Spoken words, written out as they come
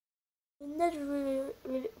Another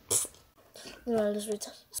video. No, just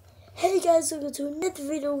retard. Hey guys, welcome to another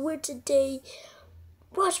video where today,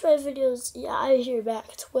 watch my videos. Yeah, I hear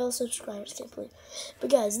back 12 subscribers, can't believe.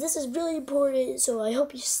 But guys, this is really important, so I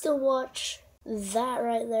hope you still watch that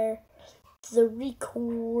right there, the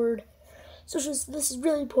record. So this is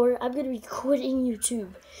really important. I'm gonna be quitting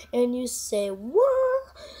YouTube, and you say what?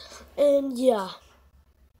 And yeah.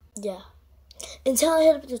 Until I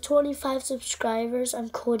hit up to 25 subscribers, I'm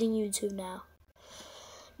quitting YouTube now.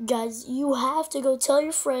 Guys, you have to go tell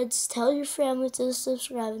your friends, tell your family to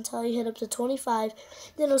subscribe until you hit up to 25.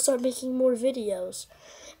 Then I'll start making more videos.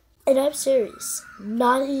 And I'm serious.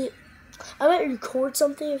 I might record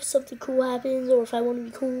something if something cool happens, or if I want to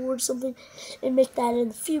record something and make that in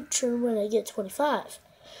the future when I get 25.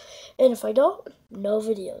 And if I don't, no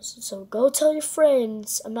videos. So go tell your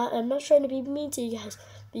friends. I'm not trying to be mean to you guys,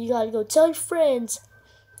 but you gotta go tell your friends.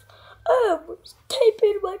 Oh, type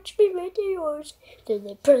in watch me videos. Then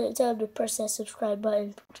they tell them to press that subscribe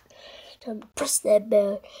button. Tell them to press that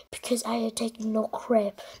bell because I ain't taking no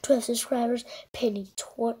crap. 12 subscribers, penny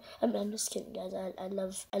 20. I'm just kidding, guys.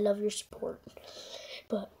 I love your support,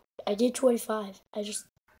 but I did 25.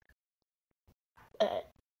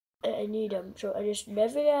 I need them, so I just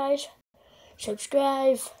love you guys.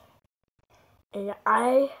 Subscribe, and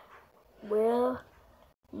I will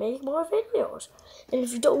make more videos. And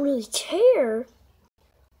if you don't really care,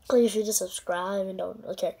 like if you just subscribe and don't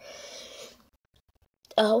really care,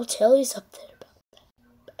 I'll tell you something about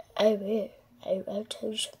that. I will. I'll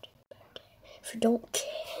tell you something about that. If you don't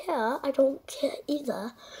care, I don't care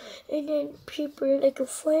either. And then people like your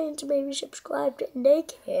friends maybe subscribe and they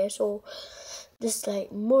care. So just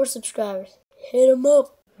like more subscribers, hit them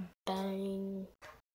up. Bang.